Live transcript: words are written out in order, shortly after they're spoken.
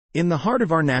In the heart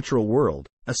of our natural world,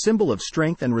 a symbol of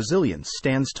strength and resilience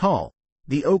stands tall,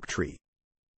 the oak tree.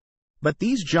 But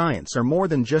these giants are more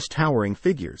than just towering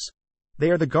figures.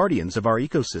 They are the guardians of our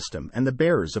ecosystem and the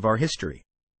bearers of our history.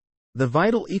 The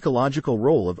vital ecological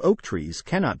role of oak trees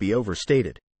cannot be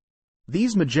overstated.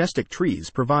 These majestic trees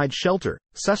provide shelter,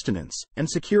 sustenance, and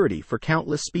security for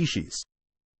countless species.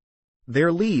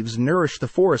 Their leaves nourish the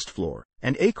forest floor,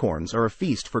 and acorns are a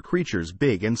feast for creatures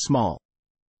big and small.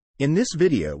 In this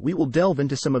video we will delve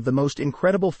into some of the most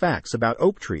incredible facts about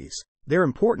oak trees, their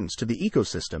importance to the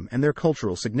ecosystem and their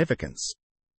cultural significance.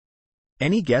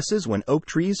 Any guesses when oak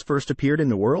trees first appeared in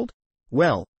the world?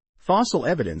 Well, fossil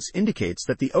evidence indicates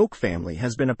that the oak family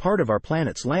has been a part of our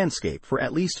planet's landscape for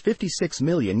at least 56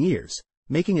 million years,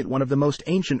 making it one of the most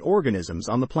ancient organisms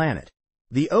on the planet.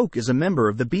 The oak is a member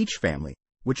of the beech family,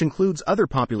 which includes other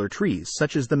popular trees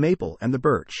such as the maple and the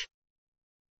birch.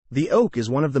 The oak is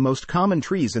one of the most common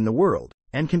trees in the world,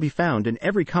 and can be found in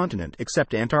every continent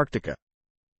except Antarctica.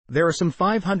 There are some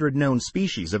 500 known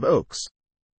species of oaks.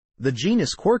 The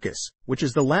genus Quercus, which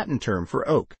is the Latin term for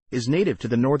oak, is native to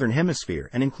the northern hemisphere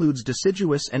and includes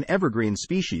deciduous and evergreen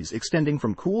species extending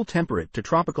from cool temperate to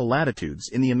tropical latitudes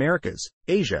in the Americas,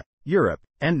 Asia, Europe,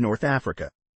 and North Africa.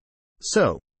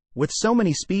 So, with so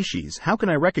many species, how can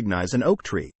I recognize an oak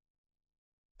tree?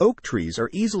 Oak trees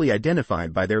are easily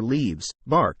identified by their leaves,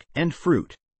 bark, and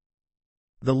fruit.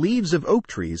 The leaves of oak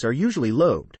trees are usually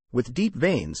lobed, with deep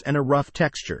veins and a rough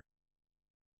texture.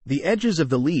 The edges of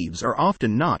the leaves are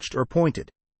often notched or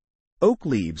pointed. Oak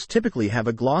leaves typically have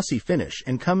a glossy finish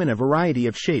and come in a variety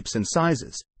of shapes and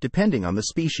sizes, depending on the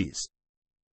species.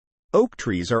 Oak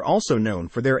trees are also known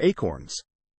for their acorns.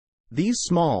 These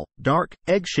small, dark,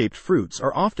 egg-shaped fruits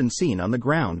are often seen on the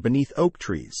ground beneath oak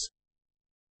trees.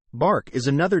 Bark is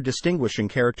another distinguishing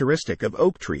characteristic of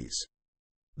oak trees.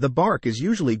 The bark is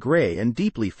usually gray and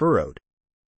deeply furrowed.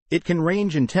 It can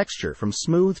range in texture from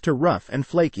smooth to rough and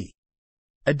flaky.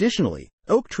 Additionally,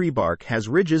 oak tree bark has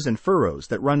ridges and furrows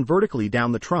that run vertically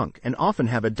down the trunk and often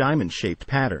have a diamond-shaped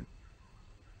pattern.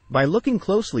 By looking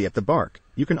closely at the bark,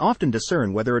 you can often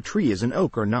discern whether a tree is an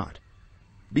oak or not.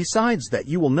 Besides that,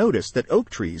 you will notice that oak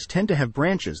trees tend to have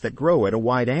branches that grow at a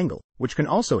wide angle, which can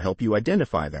also help you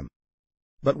identify them.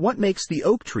 But what makes the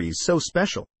oak trees so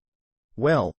special?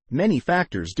 Well, many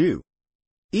factors do.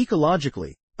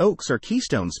 Ecologically, oaks are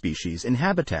keystone species in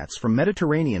habitats from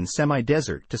Mediterranean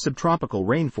semi-desert to subtropical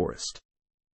rainforest.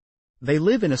 They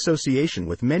live in association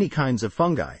with many kinds of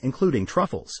fungi, including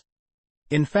truffles.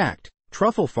 In fact,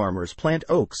 truffle farmers plant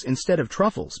oaks instead of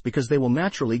truffles because they will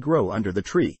naturally grow under the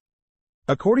tree.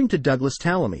 According to Douglas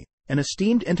Tallamy, an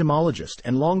esteemed entomologist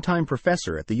and longtime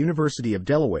professor at the University of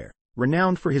Delaware,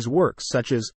 renowned for his works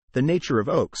such as The Nature of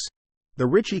Oaks, The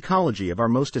Rich Ecology of Our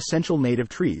Most Essential Native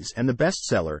Trees, and the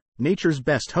bestseller, Nature's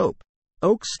Best Hope,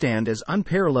 oaks stand as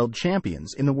unparalleled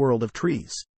champions in the world of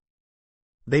trees.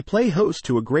 They play host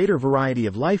to a greater variety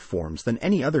of life forms than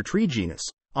any other tree genus,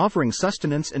 offering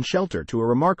sustenance and shelter to a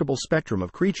remarkable spectrum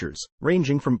of creatures,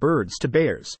 ranging from birds to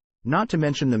bears, not to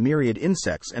mention the myriad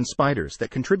insects and spiders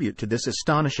that contribute to this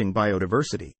astonishing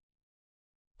biodiversity.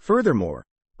 Furthermore,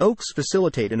 oaks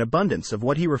facilitate an abundance of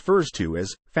what he refers to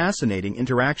as fascinating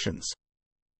interactions.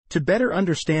 To better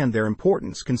understand their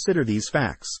importance, consider these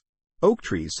facts. Oak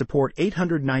trees support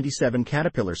 897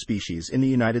 caterpillar species in the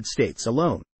United States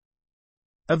alone.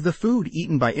 Of the food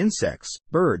eaten by insects,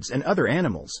 birds, and other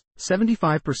animals,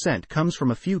 75% comes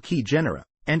from a few key genera,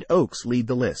 and oaks lead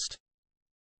the list.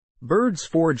 Birds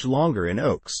forage longer in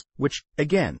oaks, which,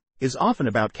 again, is often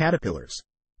about caterpillars.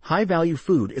 High-value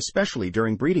food, especially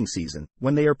during breeding season,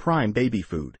 when they are prime baby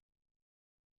food.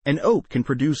 An oak can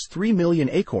produce 3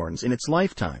 million acorns in its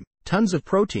lifetime, tons of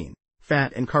protein,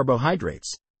 fat, and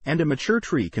carbohydrates, and a mature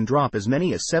tree can drop as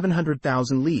many as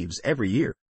 700,000 leaves every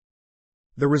year.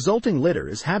 The resulting litter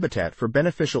is habitat for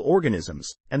beneficial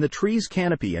organisms, and the tree's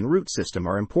canopy and root system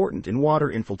are important in water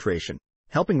infiltration,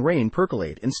 helping rain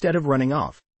percolate instead of running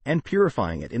off, and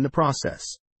purifying it in the process.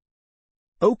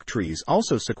 Oak trees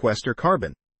also sequester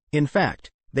carbon. In fact,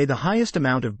 they have the highest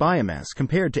amount of biomass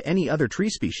compared to any other tree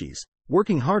species,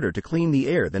 working harder to clean the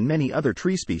air than many other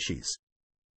tree species.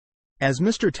 As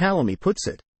Mr. Tallamy puts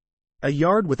it, a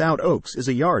yard without oaks is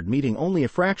a yard meeting only a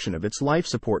fraction of its life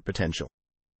support potential.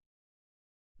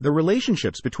 The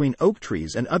relationships between oak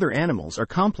trees and other animals are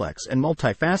complex and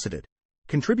multifaceted,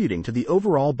 contributing to the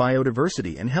overall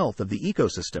biodiversity and health of the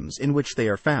ecosystems in which they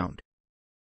are found.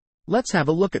 Let's have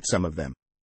a look at some of them.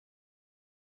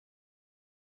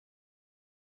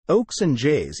 Oaks and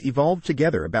jays evolved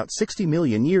together about 60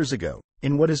 million years ago,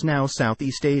 in what is now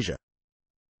Southeast Asia.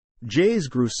 Jays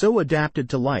grew so adapted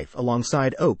to life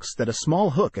alongside oaks that a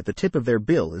small hook at the tip of their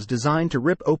bill is designed to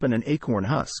rip open an acorn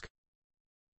husk.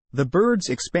 The bird's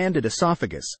expanded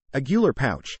esophagus, a gular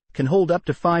pouch, can hold up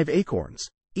to 5 acorns,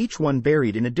 each one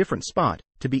buried in a different spot,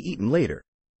 to be eaten later.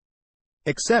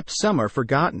 Except some are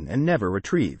forgotten and never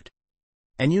retrieved.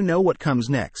 And you know what comes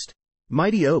next.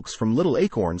 Mighty oaks from little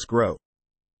acorns grow.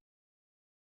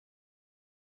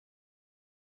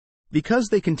 Because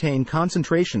they contain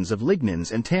concentrations of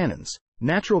lignins and tannins,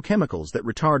 natural chemicals that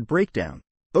retard breakdown,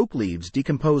 oak leaves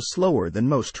decompose slower than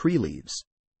most tree leaves.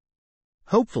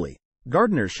 Hopefully,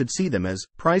 gardeners should see them as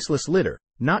priceless litter,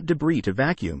 not debris to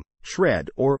vacuum, shred,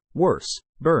 or, worse,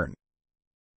 burn.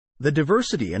 The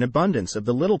diversity and abundance of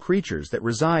the little creatures that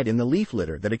reside in the leaf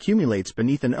litter that accumulates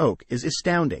beneath an oak is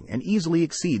astounding and easily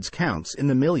exceeds counts in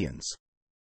the millions.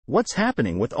 What's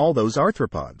happening with all those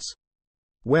arthropods?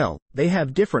 Well, they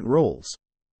have different roles.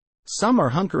 Some are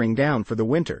hunkering down for the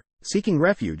winter, seeking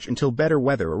refuge until better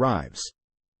weather arrives.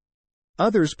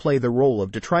 Others play the role of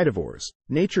detritivores,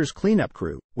 nature's cleanup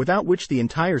crew, without which the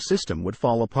entire system would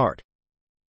fall apart.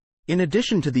 In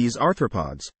addition to these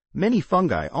arthropods, many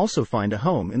fungi also find a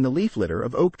home in the leaf litter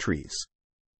of oak trees.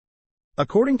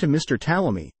 According to Mr.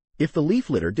 Talamy, if the leaf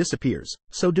litter disappears,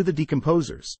 so do the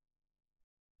decomposers.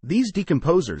 These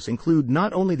decomposers include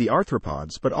not only the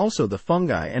arthropods but also the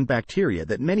fungi and bacteria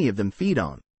that many of them feed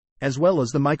on, as well as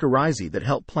the mycorrhizae that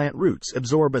help plant roots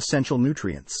absorb essential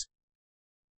nutrients.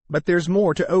 But there's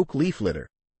more to oak leaf litter.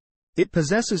 It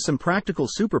possesses some practical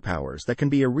superpowers that can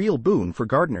be a real boon for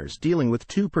gardeners dealing with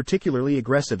 2 particularly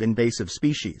aggressive invasive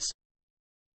species.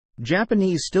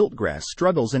 Japanese stiltgrass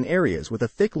struggles in areas with a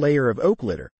thick layer of oak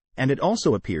litter, and it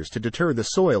also appears to deter the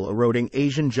soil-eroding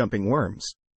Asian jumping worms.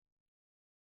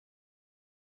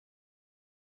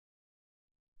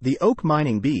 The oak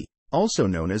mining bee, also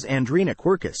known as Andrena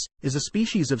quercus, is a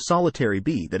species of solitary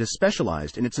bee that is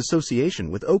specialized in its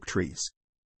association with oak trees.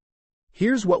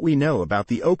 Here's what we know about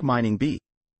the oak mining bee.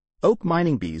 Oak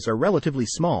mining bees are relatively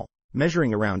small,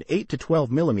 measuring around 8 to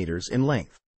 12 millimeters in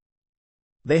length.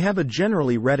 They have a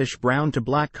generally reddish-brown to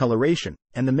black coloration,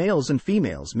 and the males and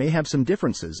females may have some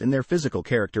differences in their physical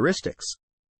characteristics.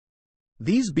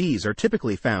 These bees are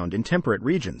typically found in temperate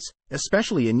regions,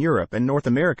 especially in Europe and North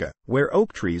America, where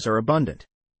oak trees are abundant.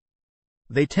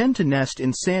 They tend to nest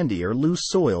in sandy or loose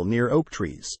soil near oak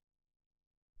trees.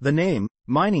 The name,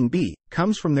 mining bee,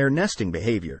 comes from their nesting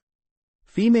behavior.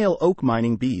 Female oak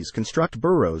mining bees construct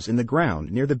burrows in the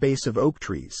ground near the base of oak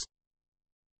trees.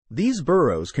 These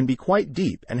burrows can be quite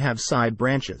deep and have side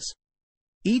branches.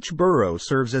 Each burrow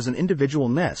serves as an individual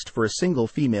nest for a single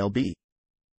female bee.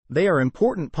 They are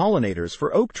important pollinators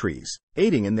for oak trees,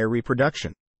 aiding in their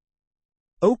reproduction.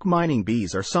 Oak mining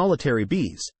bees are solitary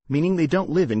bees, meaning they don't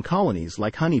live in colonies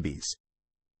like honeybees.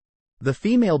 The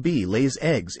female bee lays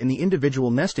eggs in the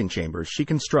individual nesting chambers she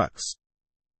constructs.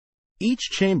 Each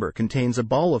chamber contains a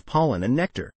ball of pollen and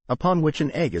nectar, upon which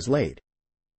an egg is laid.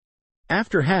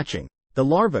 After hatching, the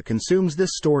larva consumes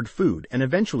this stored food and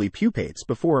eventually pupates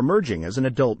before emerging as an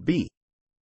adult bee.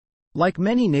 Like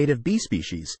many native bee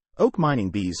species, oak mining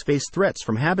bees face threats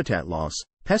from habitat loss,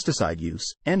 pesticide use,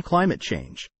 and climate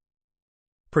change.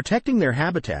 Protecting their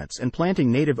habitats and planting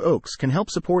native oaks can help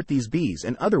support these bees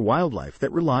and other wildlife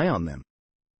that rely on them.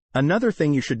 Another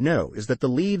thing you should know is that the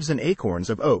leaves and acorns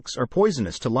of oaks are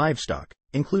poisonous to livestock,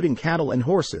 including cattle and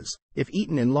horses, if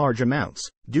eaten in large amounts,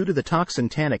 due to the toxin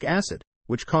tannic acid,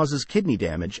 which causes kidney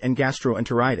damage and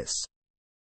gastroenteritis.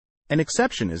 An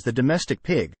exception is the domestic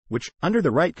pig, which, under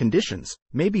the right conditions,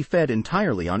 may be fed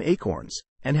entirely on acorns,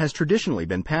 and has traditionally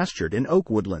been pastured in oak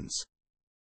woodlands.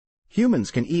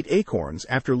 Humans can eat acorns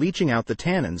after leaching out the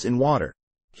tannins in water.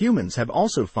 Humans have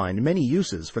also found many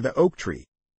uses for the oak tree.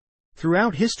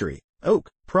 Throughout history, oak,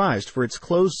 prized for its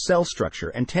closed cell structure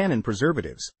and tannin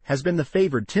preservatives, has been the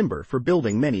favored timber for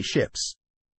building many ships.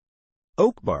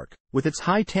 Oak bark, with its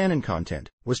high tannin content,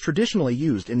 was traditionally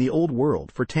used in the Old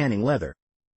World for tanning leather.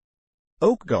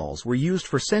 Oak galls were used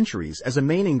for centuries as a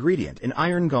main ingredient in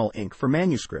iron gall ink for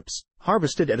manuscripts,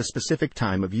 harvested at a specific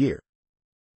time of year.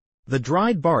 The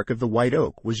dried bark of the white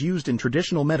oak was used in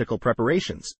traditional medical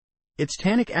preparations. Its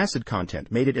tannic acid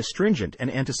content made it astringent and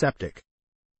antiseptic.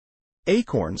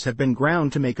 Acorns have been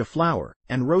ground to make a flour,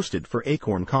 and roasted for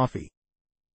acorn coffee.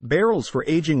 Barrels for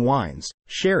aging wines,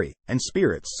 sherry, and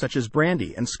spirits such as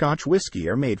brandy and Scotch whiskey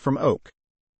are made from oak.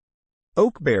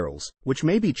 Oak barrels, which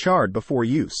may be charred before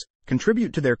use,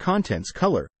 contribute to their contents'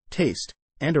 color, taste,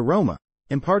 and aroma,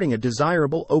 imparting a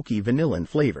desirable oaky vanillin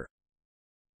flavor.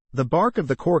 The bark of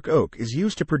the cork oak is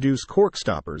used to produce cork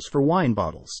stoppers for wine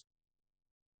bottles.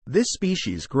 This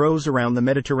species grows around the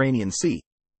Mediterranean Sea.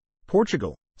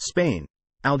 Portugal, Spain,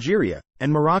 Algeria,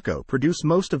 and Morocco produce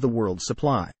most of the world's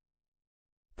supply.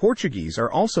 Portuguese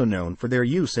are also known for their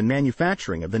use and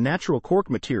manufacturing of the natural cork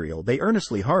material they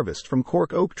earnestly harvest from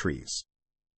cork oak trees.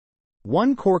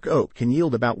 One cork oak can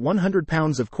yield about 100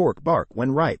 pounds of cork bark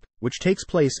when ripe, which takes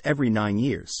place every 9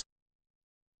 years.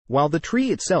 While the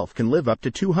tree itself can live up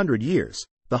to 200 years,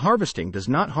 the harvesting does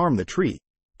not harm the tree,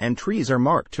 and trees are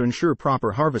marked to ensure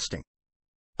proper harvesting.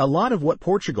 A lot of what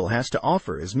Portugal has to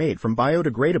offer is made from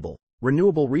biodegradable,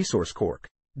 renewable resource cork,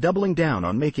 doubling down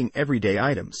on making everyday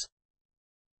items.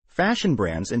 Fashion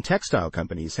brands and textile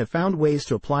companies have found ways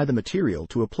to apply the material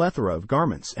to a plethora of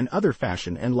garments and other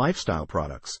fashion and lifestyle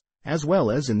products, as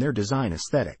well as in their design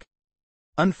aesthetic.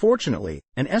 Unfortunately,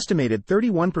 an estimated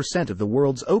 31% of the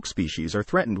world's oak species are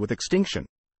threatened with extinction,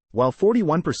 while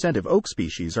 41% of oak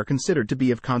species are considered to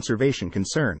be of conservation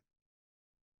concern.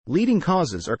 Leading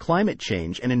causes are climate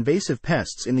change and invasive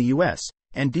pests in the US,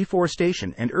 and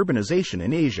deforestation and urbanization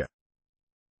in Asia.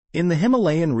 In the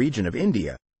Himalayan region of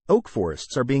India, oak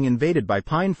forests are being invaded by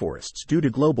pine forests due to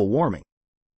global warming.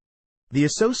 The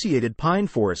associated pine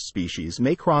forest species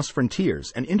may cross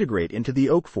frontiers and integrate into the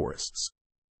oak forests.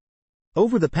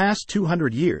 Over the past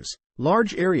 200 years,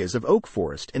 large areas of oak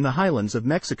forest in the highlands of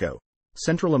Mexico,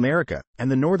 Central America, and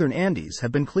the northern Andes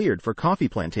have been cleared for coffee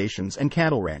plantations and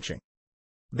cattle ranching.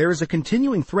 There is a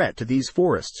continuing threat to these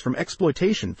forests from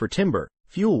exploitation for timber,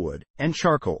 fuelwood, and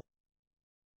charcoal.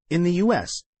 In the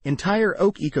U.S., entire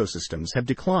oak ecosystems have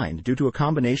declined due to a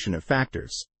combination of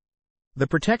factors. The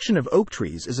protection of oak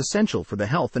trees is essential for the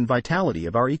health and vitality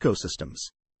of our ecosystems.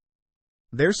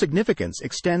 Their significance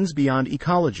extends beyond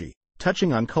ecology,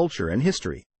 touching on culture and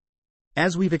history.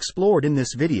 As we've explored in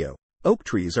this video, oak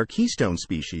trees are keystone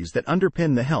species that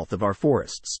underpin the health of our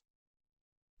forests.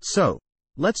 So,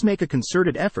 let's make a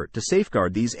concerted effort to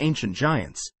safeguard these ancient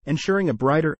giants, ensuring a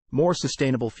brighter, more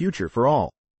sustainable future for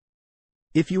all.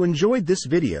 If you enjoyed this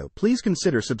video, please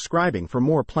consider subscribing for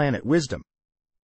more planet wisdom.